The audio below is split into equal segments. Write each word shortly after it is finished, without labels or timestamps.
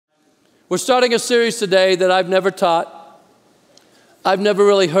We're starting a series today that I've never taught. I've never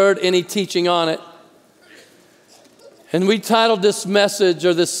really heard any teaching on it. And we titled this message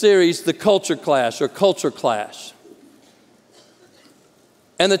or this series, The Culture Clash or Culture Clash.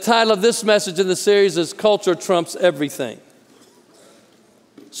 And the title of this message in the series is Culture Trumps Everything.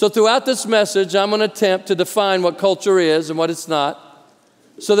 So throughout this message, I'm going to attempt to define what culture is and what it's not,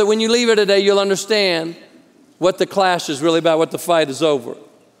 so that when you leave here today, you'll understand what the clash is really about, what the fight is over.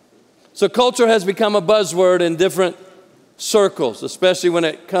 So culture has become a buzzword in different circles, especially when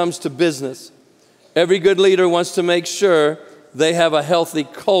it comes to business. Every good leader wants to make sure they have a healthy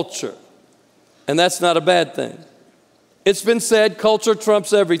culture, and that's not a bad thing. It's been said, culture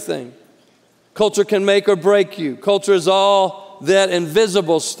trumps everything. Culture can make or break you. Culture is all that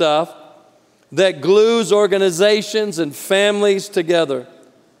invisible stuff that glues organizations and families together.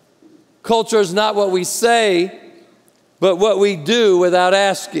 Culture is not what we say, but what we do without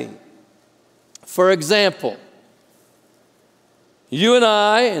asking. For example, you and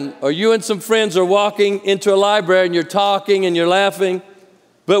I, or you and some friends are walking into a library and you're talking and you're laughing,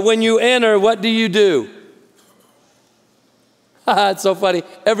 but when you enter, what do? It's so funny.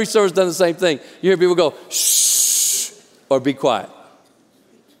 Every service does the same thing. You hear people go, shh, or be quiet.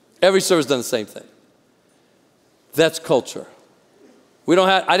 Every service does the same thing. That's culture. We don't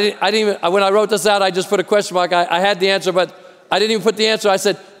have, I didn't even, when I wrote this out, I just put a question mark. I had the answer, but I didn't even put the answer. I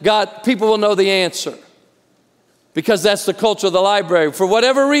said, God, people will know the answer. Because that's the culture of the library. For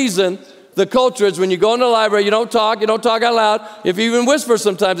whatever reason, the culture is when you go into the library, you don't talk out loud. If you even whisper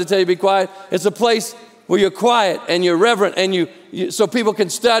sometimes, they tell you to be quiet. It's a place where you're quiet and you're reverent and so people can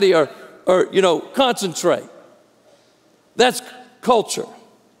study or concentrate. That's culture.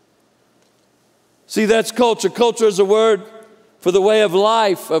 See, that's culture. Culture is a word for the way of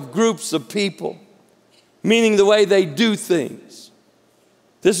life of groups of people, meaning the way they do things.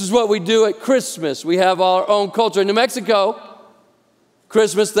 This is what we do at Christmas. We have our own culture. In New Mexico,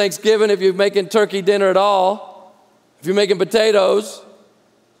 Christmas, Thanksgiving, if you're making turkey dinner at all, if you're making potatoes,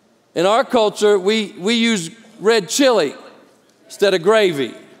 in our culture, we use red chili instead of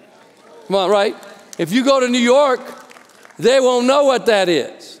gravy. Come on, right? If you go to New York, they won't know what that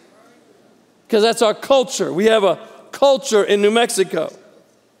is because that's our culture. We have a culture in New Mexico.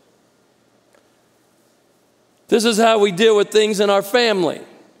 This is how we deal with things in our family.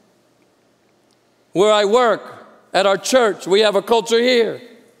 Where I work, at our church, we have a culture here.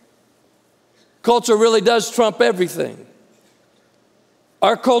 Culture really does trump everything.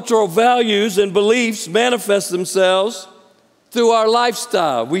 Our cultural values and beliefs manifest themselves through our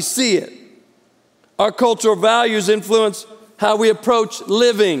lifestyle. We see it. Our cultural values influence how we approach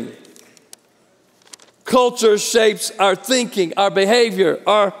living. Culture shapes our thinking, our behavior,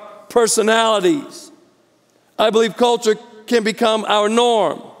 our personalities. I believe culture can become our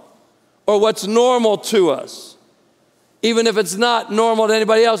norm or what's normal to us. Even if it's not normal to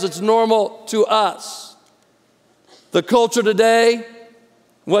anybody else, it's normal to us. The culture today,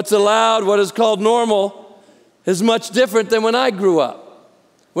 what's allowed, what is called normal, is much different than when I grew up.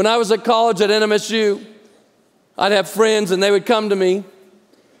 When I was at college at NMSU, I'd have friends and they would come to me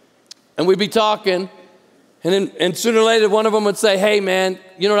and we'd be talking. And sooner or later, one of them would say, hey, man,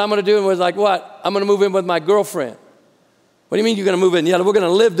 you know what I'm going to do? And was like, what? I'm going to move in with my girlfriend. What do you mean you're going to move in? Yeah, we're going to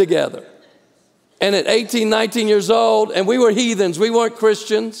live together. And at 18, 19 years old, and we were heathens. We weren't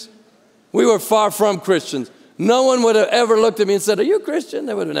Christians. We were far from Christians. No one would have ever looked at me and said, are you a Christian?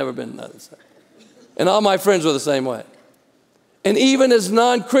 There would have never been nothing. And all my friends were the same way. And even as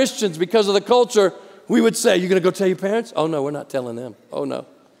non-Christians, because of the culture, we would say, you going to go tell your parents? Oh, no, we're not telling them. Oh, no.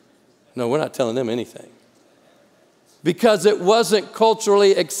 No, we're not telling them anything. Because it wasn't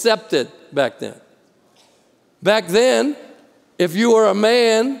culturally accepted back then. Back then, if you were a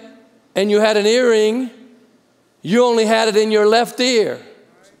man and you had an earring, you only had it in your left ear.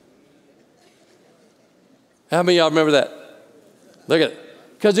 How many of y'all remember that? Look at it.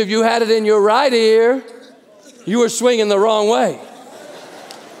 Because if you had it in your right ear, you were swinging the wrong way.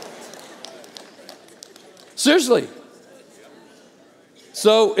 Seriously.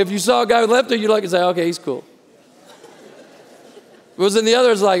 So if you saw a guy with left ear, you'd like to say, okay, he's cool. It was in the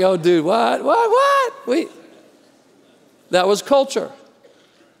other, it's like, oh, dude, what? That was culture.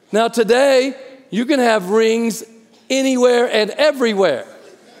 Now today, you can have rings anywhere and everywhere.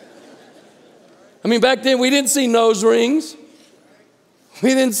 I mean, back then, we didn't see nose rings. We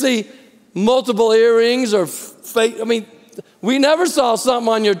didn't see multiple earrings or fake. I mean, we never saw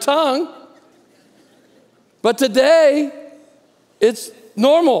something on your tongue. But today, it's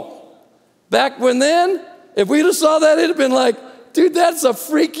normal. Back when then, if we'd have saw that, it'd have been like, dude, that's the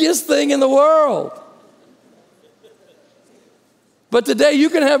freakiest thing in the world. But today you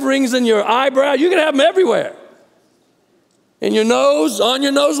can have rings in your eyebrow. You can have them everywhere. In your nose, on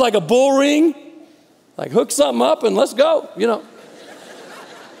your nose, like a bull ring. Like hook something up and let's go, you know.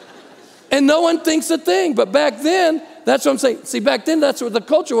 And no one thinks a thing. But back then, that's what I'm saying. See, back then, that's what the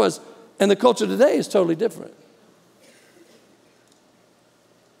culture was. And the culture today is totally different.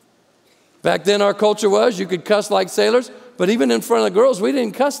 Back then, our culture was you could cuss like sailors. But even in front of the girls, we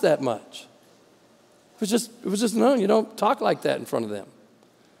didn't cuss that much. It was just no, you don't talk like that in front of them.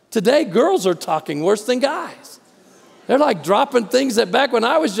 Today, girls are talking worse than guys. They're like dropping things that back when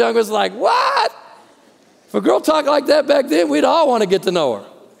I was young was like, what? If a girl talked like that back then, we'd all want to get to know her.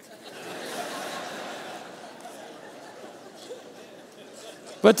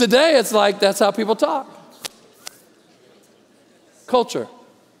 But today, it's like that's how people talk. Culture.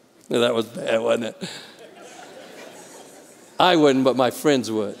 Yeah, that was bad, wasn't it? I wouldn't, but my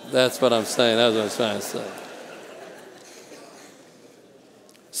friends would. That's what I'm saying. That's what I was trying to say.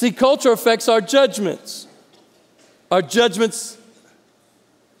 See, culture affects our judgments. Our judgments,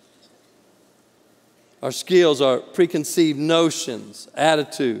 our skills, our preconceived notions,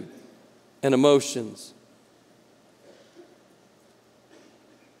 attitude, and emotions.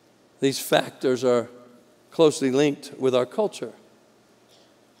 These factors are closely linked with our culture.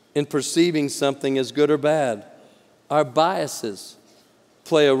 In perceiving something as good or bad, our biases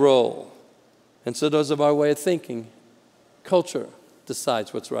play a role. And so does our way of thinking. Culture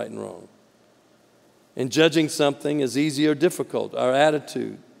decides what's right and wrong. In judging something as easy or difficult, our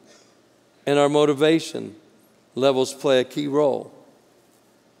attitude and our motivation levels play a key role.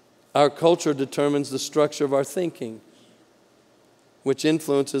 Our culture determines the structure of our thinking, which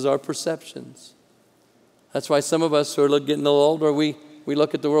influences our perceptions. That's why some of us who are getting a little older, we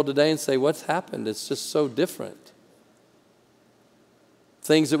look at the world today and say, what's happened? It's just so different.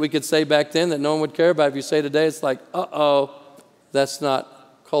 Things that we could say back then that no one would care about, if you say today, it's like, uh-oh, that's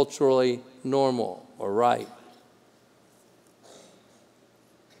not culturally normal or right.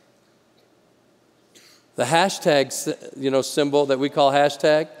 The hashtag, symbol that we call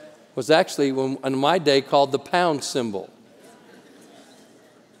hashtag was actually, in my day, called the pound symbol.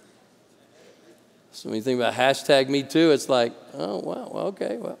 So when you think about hashtag me too, it's like, oh, wow, well,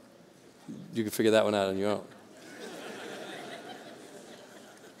 okay, well, you can figure that one out on your own.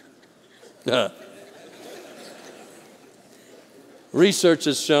 Research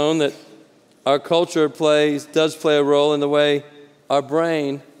has shown that our culture does play a role in the way our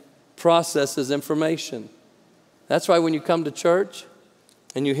brain processes information. That's why when you come to church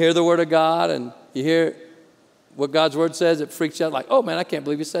and you hear the Word of God and you hear what God's Word says, it freaks you out like, oh man, I can't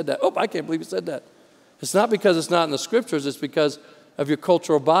believe you said that. Oh, I can't believe you said that. It's not because it's not in the Scriptures, it's because of your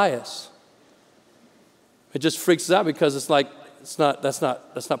cultural bias. It just freaks us out because it's like, that's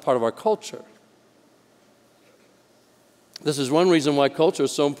not part of our culture. This is one reason why culture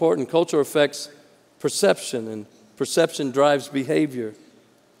is so important. Culture affects perception, and perception drives behavior.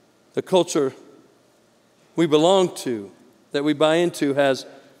 The culture we belong to, that we buy into, has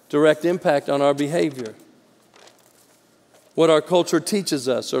direct impact on our behavior. What our culture teaches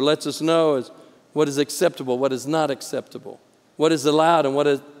us or lets us know is what is acceptable, what is not acceptable, what is allowed and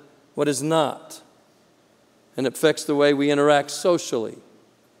what is not. And it affects the way we interact socially.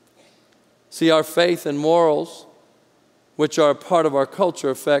 See, our faith and morals, which are a part of our culture,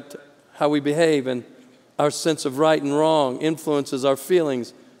 affect how we behave, and our sense of right and wrong influences our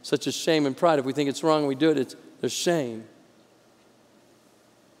feelings, such as shame and pride. If we think it's wrong and we do it, there's shame.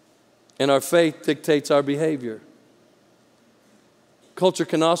 And our faith dictates our behavior. Culture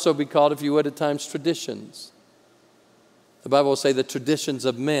can also be called, if you would, at times traditions. The Bible will say the traditions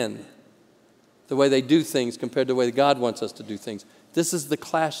of men, the way they do things compared to the way God wants us to do things. This is the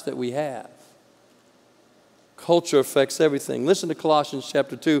clash that we have. Culture affects everything. Listen to Colossians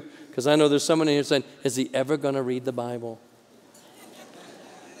chapter 2, because I know there's someone in here saying, is he ever going to read the Bible?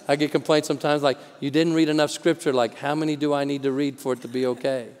 I get complaints sometimes like, you didn't read enough scripture, like how many do I need to read for it to be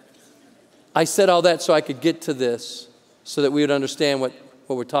okay? I said all that so I could get to this, so that we would understand what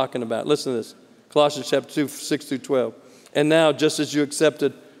we're talking about. Listen to this. Colossians chapter 2, 6 through 12. And now, just as you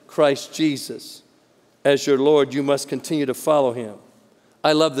accepted Christ Jesus as your Lord, you must continue to follow him.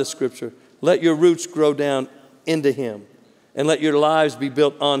 I love this scripture. Let your roots grow down into him, and let your lives be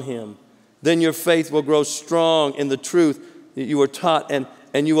built on him. Then your faith will grow strong in the truth that you were taught,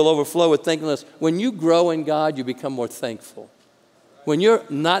 and you will overflow with thankfulness. When you grow in God, you become more thankful. When you're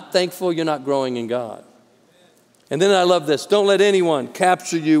not thankful, you're not growing in God. And then I love this. Don't let anyone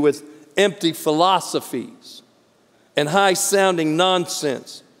capture you with empty philosophies and high-sounding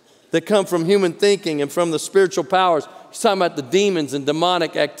nonsense that come from human thinking and from the spiritual powers. He's talking about the demons and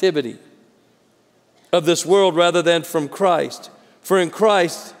demonic activity of this world rather than from Christ. For in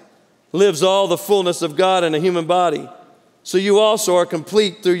Christ lives all the fullness of God in a human body. So you also are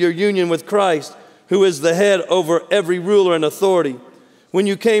complete through your union with Christ, who is the head over every ruler and authority. When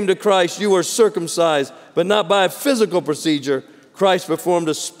you came to Christ, you were circumcised, but not by a physical procedure. Christ performed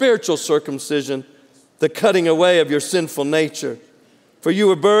a spiritual circumcision, the cutting away of your sinful nature. For you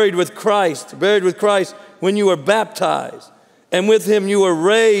were buried with Christ when you were baptized, and with him you were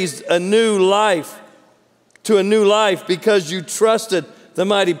raised to a new life because you trusted the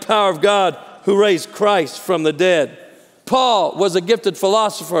mighty power of God who raised Christ from the dead. Paul was a gifted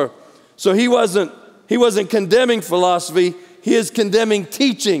philosopher, so he wasn't condemning philosophy. He is condemning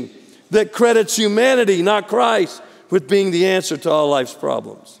teaching that credits humanity, not Christ, with being the answer to all life's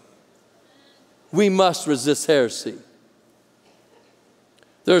problems. We must resist heresy.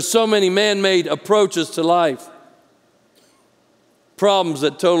 There are so many man-made approaches to life, problems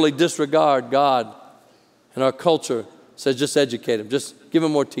that totally disregard God, and our culture says just educate them, just give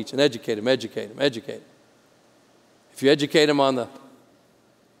them more teaching, educate them. If you educate them on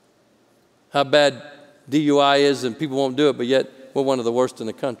how bad DUI is, and people won't do it, but yet we're one of the worst in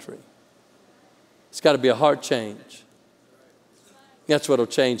the country. It's got to be a heart change. That's what will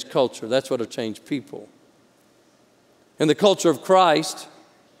change culture. That's what will change people. In the culture of Christ,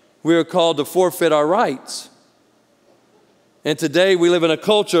 we are called to forfeit our rights. And today we live in a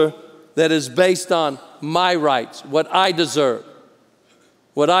culture that is based on my rights, what I deserve,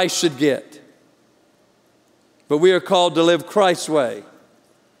 what I should get. But we are called to live Christ's way.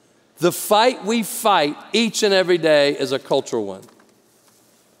 The fight we fight each and every day is a cultural one.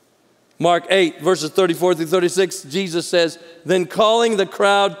 Mark 8, verses 34 through 36, Jesus says, then calling the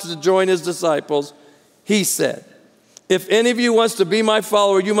crowd to join his disciples, he said, if any of you wants to be my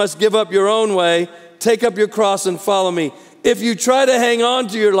follower, you must give up your own way, take up your cross and follow me. If you try to hang on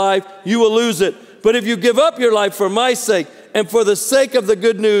to your life, you will lose it. But if you give up your life for my sake and for the sake of the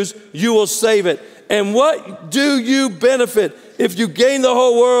good news, you will save it. And what do you benefit if you gain the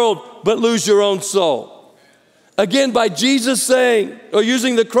whole world but lose your own soul? Again, by Jesus saying, or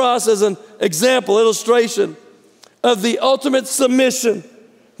using the cross as an example, illustration of the ultimate submission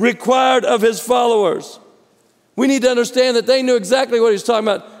required of his followers. We need to understand that they knew exactly what he was talking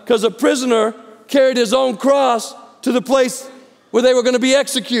about, because a prisoner carried his own cross to the place where they were going to be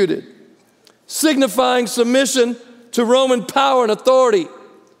executed, signifying submission to Roman power and authority.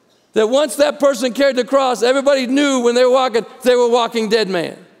 That once that person carried the cross, everybody knew when they were walking dead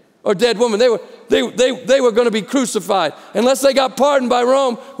man or dead woman. They were going to be crucified. Unless they got pardoned by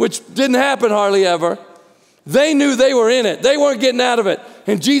Rome, which didn't happen hardly ever, they knew they were in it. They weren't getting out of it.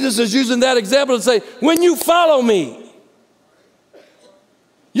 And Jesus is using that example to say, when you follow me,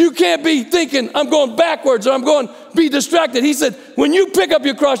 you can't be thinking, I'm going backwards or I'm going to be distracted. He said, when you pick up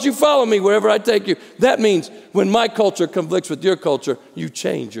your cross, you follow me wherever I take you. That means when my culture conflicts with your culture, you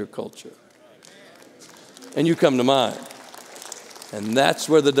change your culture. And you come to mine. And that's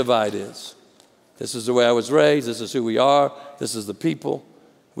where the divide is. This is the way I was raised. This is who we are. This is the people.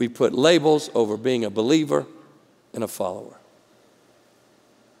 We put labels over being a believer and a follower.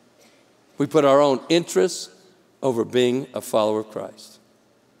 We put our own interests over being a follower of Christ.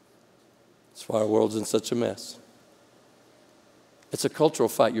 That's why our world's in such a mess. It's a cultural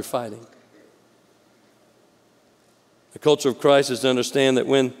fight you're fighting. The culture of Christ is to understand that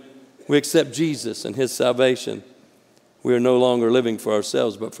when we accept Jesus and his salvation, we are no longer living for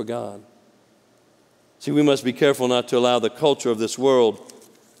ourselves but for God. See, we must be careful not to allow the culture of this world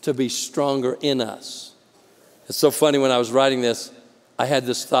to be stronger in us. It's so funny, when I was writing this, I had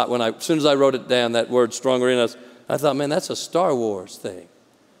this thought as soon as I wrote it down, that word stronger in us, I thought, man, that's a Star Wars thing.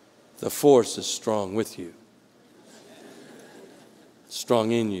 The force is strong with you.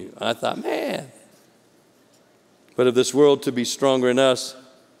 Strong in you. I thought, man. But if this world to be stronger in us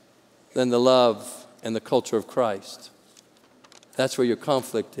than the love and the culture of Christ, that's where your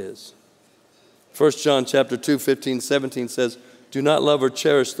conflict is. 1 John chapter 2, 15, 17 says, do not love or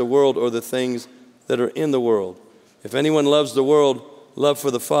cherish the world or the things that are in the world. If anyone loves the world, love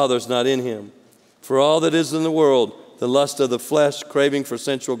for the Father is not in him. For all that is in the world, the lust of the flesh, craving for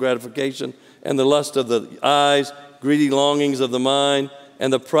sensual gratification, and the lust of the eyes, greedy longings of the mind,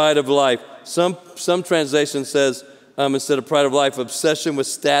 and the pride of life. Some translation says, instead of pride of life, obsession with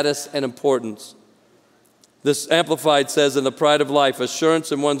status and importance. This Amplified says, in the pride of life,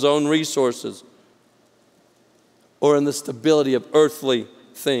 assurance in one's own resources, or in the stability of earthly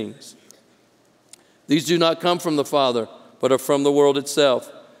things. These do not come from the Father, but are from the world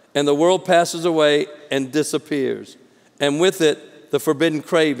itself. And the world passes away and disappears. And with it, the forbidden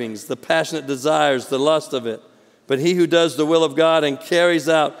cravings, the passionate desires, the lust of it. But he who does the will of God and carries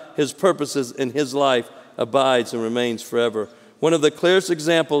out his purposes in his life abides and remains forever. One of the clearest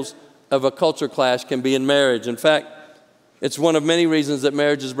examples of a culture clash can be in marriage. In fact, it's one of many reasons that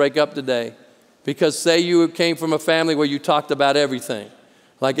marriages break up today. Because say you came from a family where you talked about everything,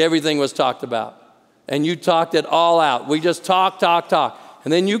 like everything was talked about, and you talked it all out. We just talk.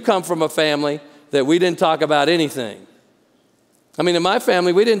 And then you come from a family that we didn't talk about anything. I mean, in my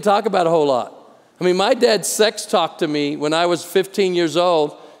family, we didn't talk about a whole lot. I mean, my dad sex talked to me when I was 15 years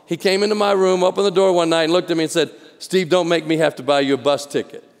old. He came into my room, opened the door one night, and looked at me and said, "Steve, don't make me have to buy you a bus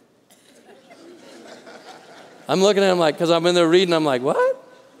ticket." I'm looking at him like, because I'm in there reading, I'm like, what?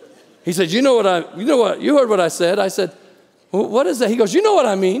 He said, you heard what I said. I said, well, what is that? He goes, you know what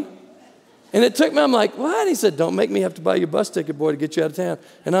I mean. And it took me, I'm like, what? He said, don't make me have to buy you a bus ticket, boy, to get you out of town.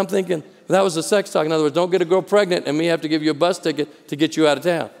 And I'm thinking, that was the sex talk. In other words, don't get a girl pregnant and me have to give you a bus ticket to get you out of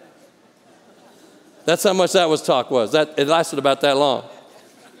town. That's how much that was talk was. It lasted about that long.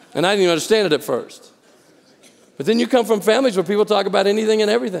 And I didn't even understand it at first. But then you come from families where people talk about anything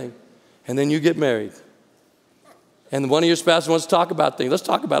and everything. And then you get married. And one of your spouses wants to talk about things. Let's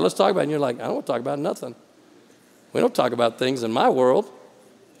talk about it. And you're like, I don't want to talk about nothing. We don't talk about things in my world.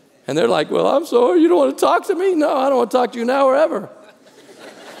 And they're like, well, I'm sorry, you don't want to talk to me? No, I don't want to talk to you now or ever.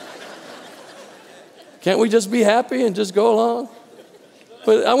 Can't we just be happy and just go along?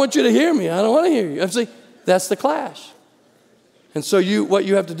 But I want you to hear me. I don't want to hear you. See, that's the clash. And so what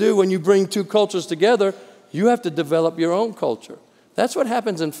you have to do when you bring two cultures together, you have to develop your own culture. That's what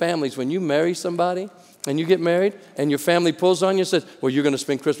happens in families when you marry somebody. And you get married, and your family pulls on you and says, well, you're going to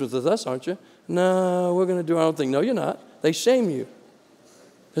spend Christmas with us, aren't you? No, we're going to do our own thing. No, you're not. They shame you.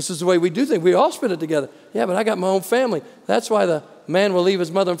 This is the way we do things. We all spend it together. Yeah, but I got my own family. That's why the man will leave his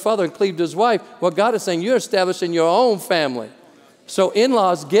mother and father and cleave to his wife. Well, God is saying you're establishing your own family. So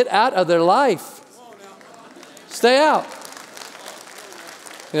in-laws, get out of their life. Stay out.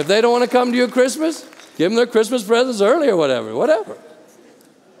 And if they don't want to come to you at Christmas, give them their Christmas presents early or whatever.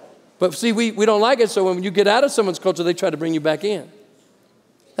 But see, we don't like it, so when you get out of someone's culture, they try to bring you back in.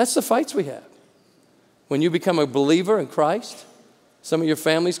 That's the fights we have. When you become a believer in Christ, some of your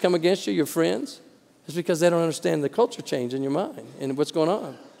families come against you, your friends, it's because they don't understand the culture change in your mind and what's going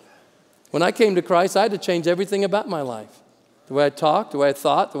on. When I came to Christ, I had to change everything about my life. The way I talked, the way I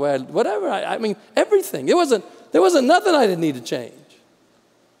thought, the way I mean, everything. There wasn't nothing I didn't need to change.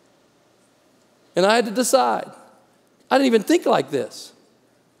 And I had to decide. I didn't even think like this.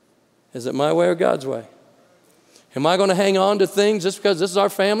 Is it my way or God's way? Am I going to hang on to things just because this is our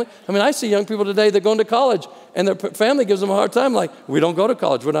family? I mean, I see young people today that are going to college, and their family gives them a hard time, like, we don't go to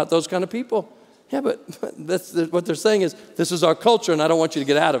college. We're not those kind of people. Yeah, but what they're saying is, this is our culture, and I don't want you to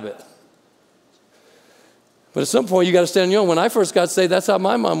get out of it. But at some point, you got to stand on your own. When I first got saved, that's how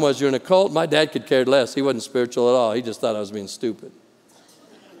my mom was. You're in a cult. My dad could care less. He wasn't spiritual at all. He just thought I was being stupid.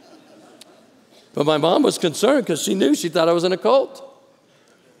 But my mom was concerned because she thought I was in a cult.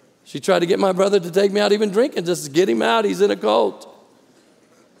 She tried to get my brother to take me out even drinking, just to get him out. He's in a cult.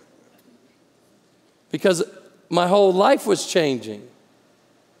 Because my whole life was changing.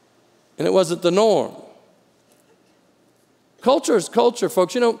 And it wasn't the norm. Culture is culture,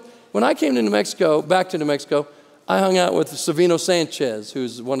 folks. You know, when I came to New Mexico, back to New Mexico, I hung out with Savino Sanchez,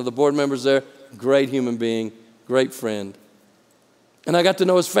 who's one of the board members there. Great human being, great friend. And I got to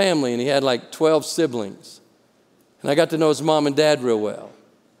know his family, and he had like 12 siblings. And I got to know his mom and dad real well.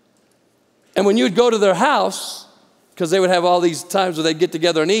 And when you'd go to their house, because they would have all these times where they'd get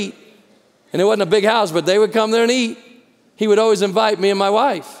together and eat, and it wasn't a big house, but they would come there and eat, he would always invite me and my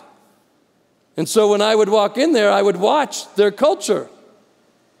wife. And so when I would walk in there, I would watch their culture.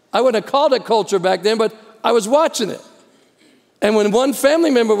 I wouldn't have called it culture back then, but I was watching it. And when one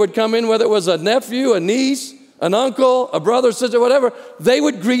family member would come in, whether it was a nephew, a niece, an uncle, a brother, sister, whatever, they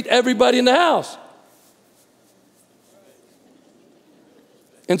would greet everybody in the house.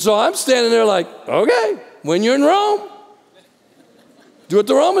 And so I'm standing there like, okay, when you're in Rome, do what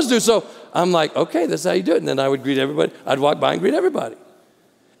the Romans do. So I'm like, okay, that's how you do it. And then I would greet everybody. I'd walk by and greet everybody.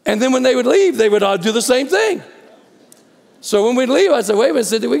 And then when they would leave, they would all do the same thing. So when we'd leave, I said, wait a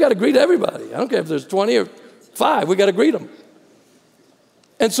minute, we got to greet everybody. I don't care if there's 20 or 5, we got to greet them.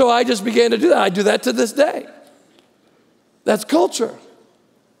 And so I just began to do that. I do that to this day. That's culture.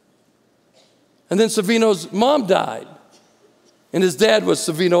 And then Savino's mom died. And his dad was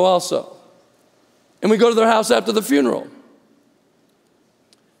Savino also. And we go to their house after the funeral.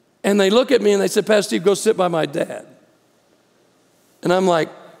 And they look at me and they said, Pastor Steve, go sit by my dad. And I'm like,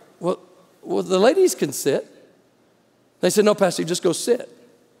 well, the ladies can sit. They said, no, Pastor Steve, just go sit.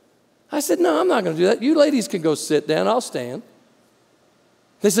 I said, no, I'm not going to do that. You ladies can go sit down. I'll stand.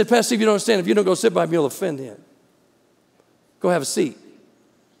 They said, Pastor Steve, you don't understand. If you don't go sit by me, you'll offend him. Go have a seat.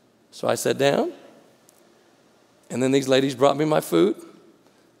 So I sat down. And then these ladies brought me my food.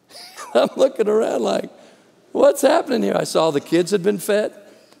 I'm looking around like, what's happening here? I saw the kids had been fed,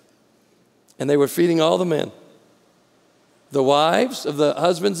 and they were feeding all the men. The wives of the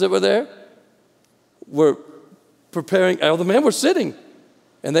husbands that were there were preparing, all the men were sitting,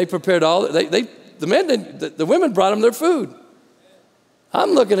 and they prepared all, the men didn't, the women brought them their food.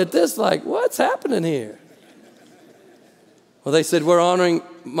 I'm looking at this like, what's happening here? Well, they said, we're honoring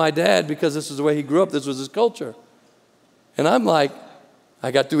my dad because this is the way he grew up. This was his culture. And I'm like, I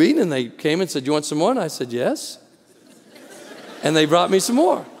got through eating, and they came and said, you want some more? And I said, yes. And they brought me some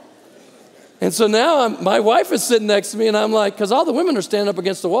more. And so now my wife is sitting next to me, and I'm like, because all the women are standing up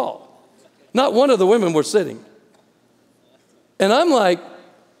against the wall. Not one of the women were sitting. And I'm like,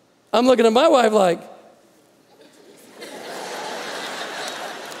 I'm looking at my wife like,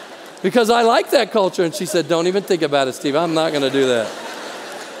 because I like that culture. And she said, don't even think about it, Steve. I'm not going to do that.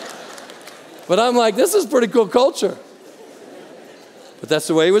 But I'm like, this is pretty cool culture. But that's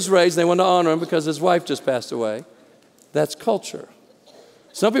the way he was raised. They wanted to honor him because his wife just passed away. That's culture.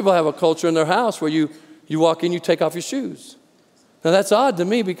 Some people have a culture in their house where you walk in, you take off your shoes. Now, that's odd to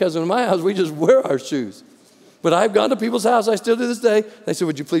me because in my house, we just wear our shoes. But I've gone to people's house, I still do this day. They say,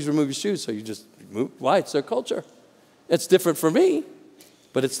 would you please remove your shoes? So you just move. Why? It's their culture. It's different for me,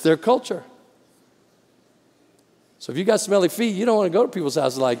 but it's their culture. So if you got smelly feet, you don't want to go to people's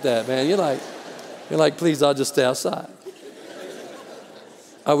houses like that, man. You're like, please, I'll just stay outside.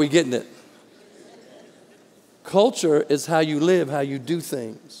 Are we getting it? Culture is how you live, how you do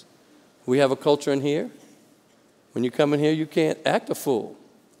things. We have a culture in here. When you come in here, you can't act a fool.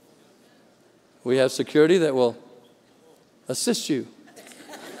 We have security that will assist you.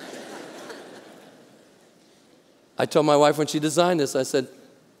 I told my wife when she designed this, I said,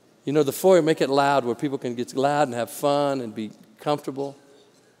 you know, the foyer, make it loud where people can get loud and have fun and be comfortable.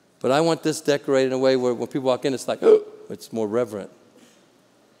 But I want this decorated in a way where when people walk in, it's like, oh, it's more reverent.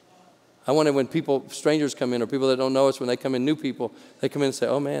 I want it when strangers come in or people that don't know us, when they come in, new people, they come in and say,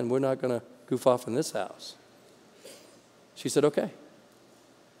 oh man, we're not going to goof off in this house. She said, okay.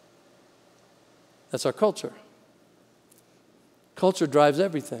 That's our culture. Culture drives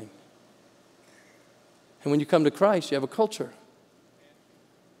everything. And when you come to Christ, you have a culture.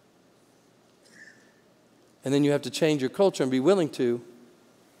 And then you have to change your culture and be willing to.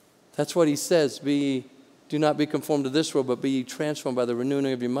 That's what he says, do not be conformed to this world, but be ye transformed by the renewing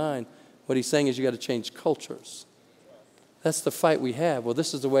of your mind. What he's saying is you got to change cultures. That's the fight we have. Well,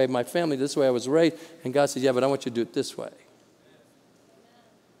 this is the way of my family, this is the way I was raised. And God says, yeah, but I want you to do it this way.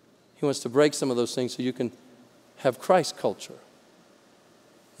 He wants to break some of those things so you can have Christ culture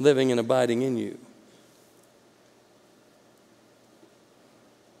living and abiding in you.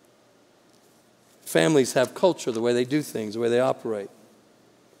 Families have culture, the way they do things, the way they operate.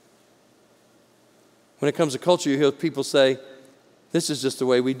 When it comes to culture, you hear people say, this is just the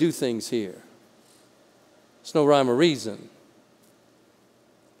way we do things here. It's no rhyme or reason.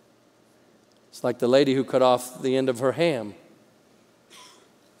 It's like the lady who cut off the end of her ham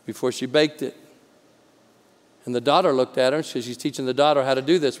before she baked it. And the daughter looked at her and she's teaching the daughter how to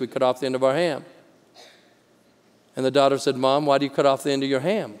do this. We cut off the end of our ham. And the daughter said, Mom, why do you cut off the end of your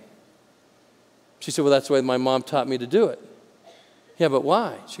ham? She said, well, that's the way my mom taught me to do it. Yeah, but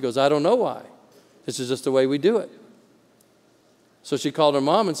why? She goes, I don't know why. This is just the way we do it. So she called her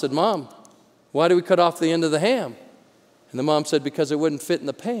mom and said, Mom, why do we cut off the end of the ham? And the mom said, because it wouldn't fit in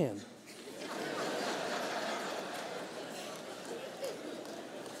the pan.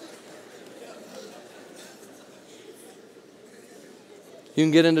 You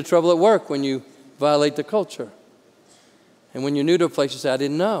can get into trouble at work when you violate the culture. And when you're new to a place, you say, I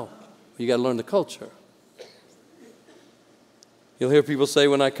didn't know. You got to learn the culture. You'll hear people say,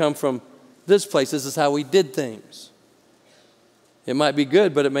 when I come from this place, this is how we did things. It might be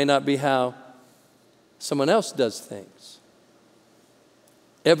good, but it may not be how someone else does things.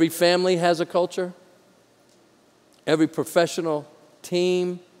 Every family has a culture. Every professional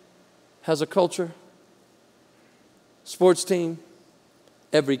team has a culture. Sports team.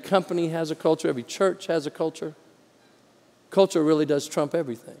 Every company has a culture. Every church has a culture. Culture really does trump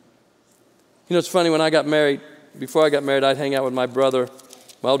everything. You know, it's funny, when I got married, before I got married, I'd hang out with my brother,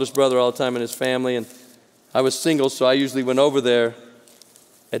 my oldest brother, all the time, and his family, and I was single, so I usually went over there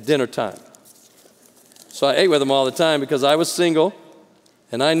at dinner time. So I ate with them all the time because I was single,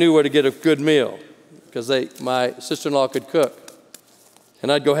 and I knew where to get a good meal because my sister-in-law could cook. And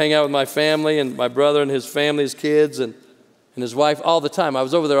I'd go hang out with my family and my brother and his family, his kids, and his wife all the time. I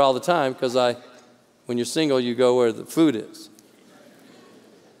was over there all the time because when you're single, you go where the food is.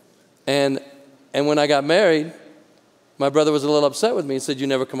 And when I got married, my brother was a little upset with me and said, you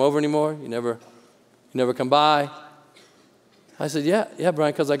never come over anymore? You never You never come by? I said, yeah,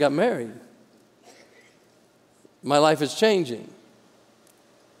 Brian, because I got married. My life is changing.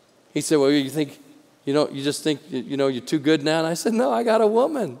 He said, well, you just think, you're too good now? And I said, no, I got a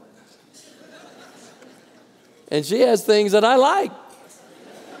woman. And she has things that I like.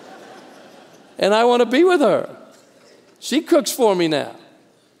 And I want to be with her. She cooks for me now.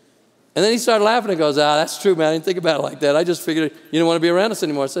 And then he started laughing and goes, that's true, man. I didn't think about it like that. I just figured you didn't want to be around us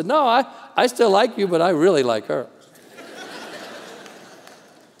anymore. I said, no, I still like you, but I really like her.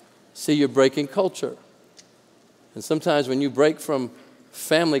 See, you're breaking culture. And sometimes when you break from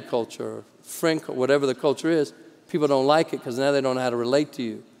family culture, or friend, whatever the culture is, people don't like it because now they don't know how to relate to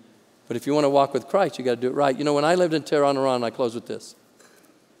you. But if you want to walk with Christ, you got to do it right. When I lived in Tehran, Iran, I close with this.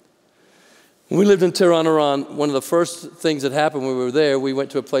 When we lived in Tehran, Iran, one of the first things that happened when we were there, we went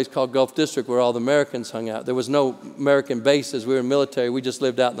to a place called Gulf District where all the Americans hung out. There was no American bases. We were military. We just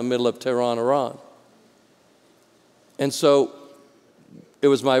lived out in the middle of Tehran, Iran. And so it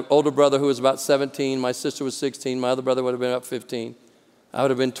was my older brother who was about 17. My sister was 16. My other brother would have been about 15. I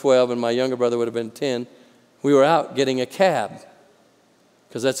would have been 12, and my younger brother would have been 10. We were out getting a cab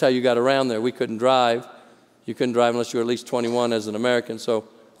because that's how you got around there. We couldn't drive. You couldn't drive unless you were at least 21 as an American,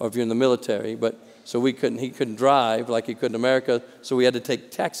 or if you're in the military. So he couldn't drive like he could in America, so we had to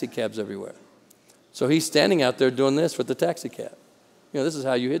take taxi cabs everywhere. So he's standing out there doing this with the taxi cab. This is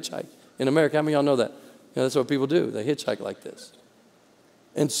how you hitchhike. In America, how many of y'all know that? That's what people do. They hitchhike like this.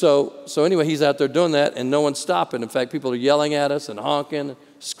 And so anyway, he's out there doing that, and no one's stopping. In fact, people are yelling at us and honking and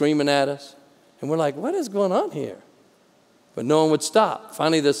screaming at us. And we're like, what is going on here? But no one would stop.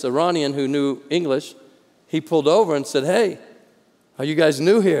 Finally, this Iranian who knew English, he pulled over and said, hey, are you guys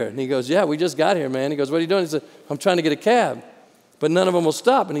new here? And he goes, yeah, we just got here, man. He goes, what are you doing? He said, I'm trying to get a cab. But none of them will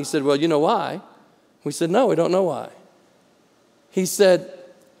stop. And he said, well, you know why? We said, no, we don't know why. He said,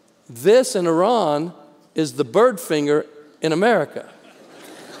 this in Iran is the bird finger in America.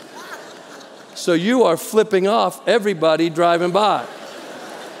 So you are flipping off everybody driving by.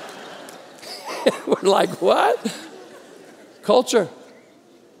 We're like, what? Culture.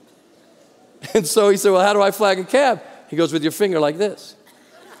 And so he said, well, how do I flag a cab? He goes, with your finger like this.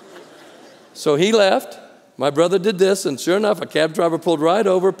 So he left. My brother did this, and sure enough, a cab driver pulled right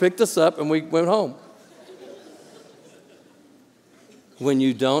over, picked us up, and we went home. When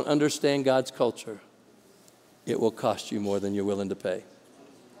you don't understand God's culture, it will cost you more than you're willing to pay.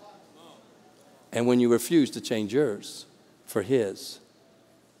 And when you refuse to change yours for His,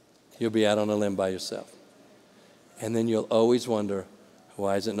 you'll be out on a limb by yourself. And then you'll always wonder,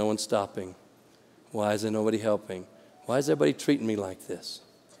 why isn't no one stopping? Why isn't nobody helping? Why is everybody treating me like this?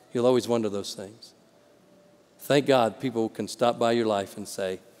 You'll always wonder those things. Thank God people can stop by your life and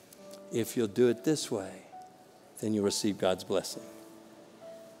say, if you'll do it this way, then you'll receive God's blessing.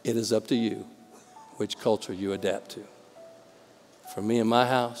 It is up to you which culture you adapt to. For me and my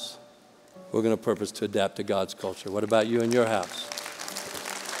house, we're going to purpose to adapt to God's culture. What about you and your house?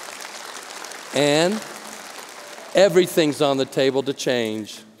 And everything's on the table to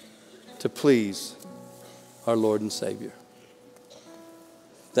change to please our Lord and Savior.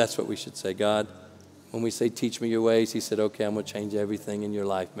 That's what we should say. God, when we say, teach me your ways, He said, okay, I'm going to change everything in your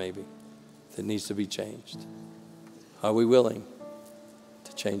life maybe that needs to be changed. Are we willing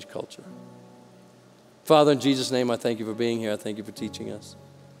to change culture? Father, in Jesus' name, I thank you for being here. I thank you for teaching us.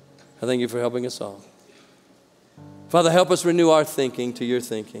 I thank you for helping us all. Father, help us renew our thinking to your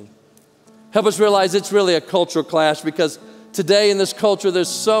thinking. Help us realize it's really a cultural clash, because today in this culture, there's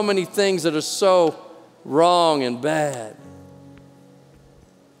so many things that are so wrong and bad.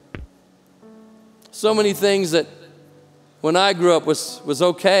 So many things that when I grew up was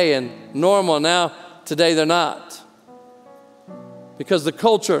okay and normal. Now, today they're not. Because the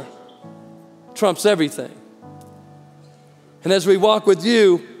culture trumps everything. And as we walk with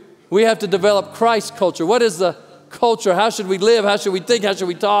you, we have to develop Christ's culture. What is the culture? How should we live? How should we think? How should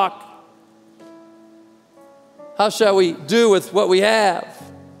we talk? How shall we do with what we have?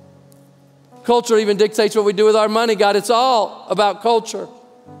 Culture even dictates what we do with our money. God, it's all about culture.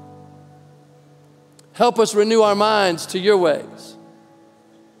 Help us renew our minds to your ways.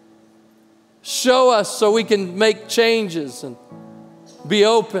 Show us so we can make changes and be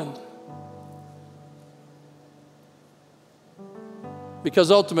open.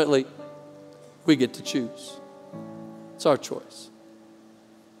 Because ultimately, we get to choose. It's our choice.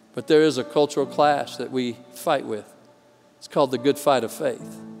 But there is a cultural clash that we fight with. It's called the good fight of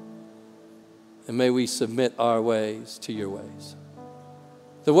faith. And may we submit our ways to your ways.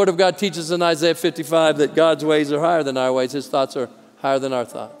 The Word of God teaches in Isaiah 55 that God's ways are higher than our ways. His thoughts are higher than our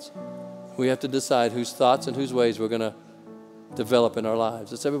thoughts. We have to decide whose thoughts and whose ways we're going to develop in our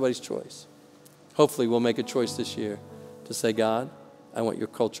lives. It's everybody's choice. hopefully we'll make a choice this year to say, God, I want your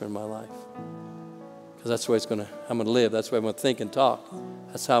culture in my life. Because that's the way I'm going to live. That's the way I'm going to think and talk.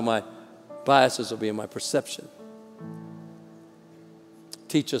 That's how my biases will be in my perception.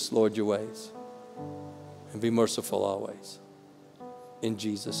 Teach us, Lord, your ways. And be merciful always. In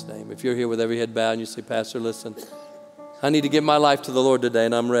Jesus' name. If you're here with every head bowed and you say, Pastor, listen, I need to give my life to the Lord today,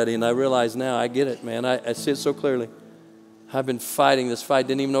 and I'm ready. And I realize now, I get it, man. I see it so clearly. I've been fighting this fight,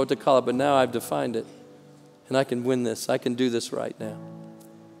 didn't even know what to call it, but now I've defined it. And I can win this. I can do this right now.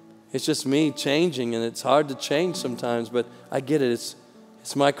 It's just me changing, and it's hard to change sometimes, but I get it.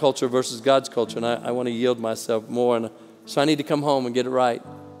 It's my culture versus God's culture, and I want to yield myself more. And so I need to come home and get it right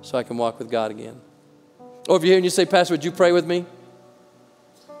so I can walk with God again. Or if you're here and you say, Pastor, would you pray with me?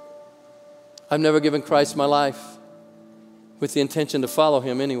 I've never given Christ my life with the intention to follow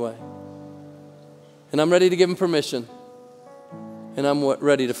him anyway. And I'm ready to give him permission. And I'm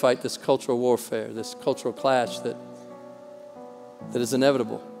ready to fight this cultural warfare, this cultural clash that is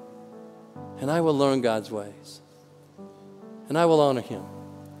inevitable. And I will learn God's ways. And I will honor him.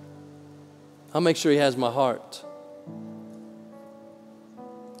 I'll make sure he has my heart.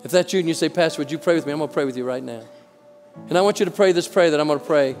 If that's you and you say, Pastor, would you pray with me? I'm going to pray with you right now. And I want you to pray this prayer that I'm going to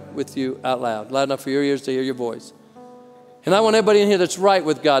pray with you out loud enough for your ears to hear your voice. And I want everybody in here that's right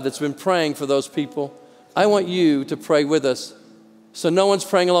with God, that's been praying for those people, I want you to pray with us. So no one's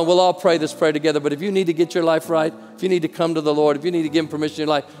praying alone. We'll all pray this prayer together. But if you need to get your life right, if you need to come to the Lord, if you need to give him permission in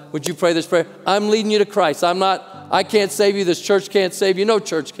your life, would you pray this prayer? I'm leading you to Christ. I can't save you. This church can't save you. No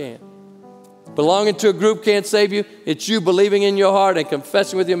church can. Belonging to a group can't save you. It's you believing in your heart and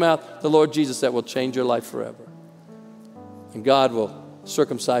confessing with your mouth the Lord Jesus that will change your life forever. And God will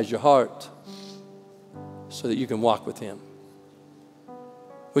circumcise your heart so that you can walk with him.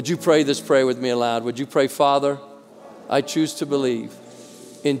 Would you pray this prayer with me aloud? Would you pray, Father, I choose to believe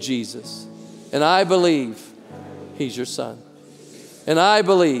in Jesus. And I believe he's your son. And I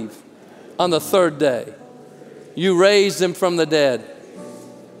believe on the third day you raised him from the dead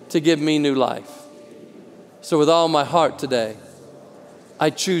to give me new life. So with all my heart today,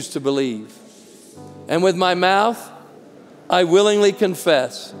 I choose to believe. And with my mouth, I willingly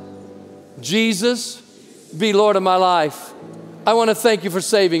confess, Jesus, be Lord of my life. I want to thank you for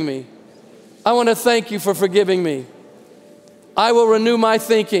saving me. I want to thank you for forgiving me. I will renew my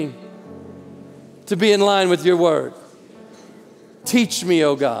thinking to be in line with your word. Teach me,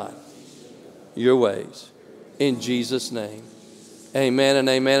 O God, your ways. In Jesus' name. Amen and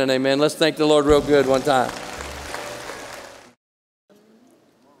amen and amen. Let's thank the Lord real good one time.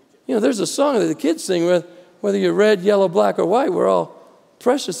 You know, there's a song that the kids sing with, whether you're red, yellow, black, or white, we're all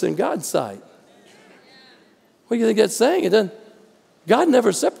precious in God's sight. What do you think that's saying? God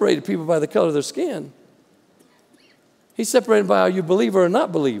never separated people by the color of their skin. He's separated by are you believer or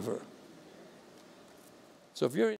not believer. So if you're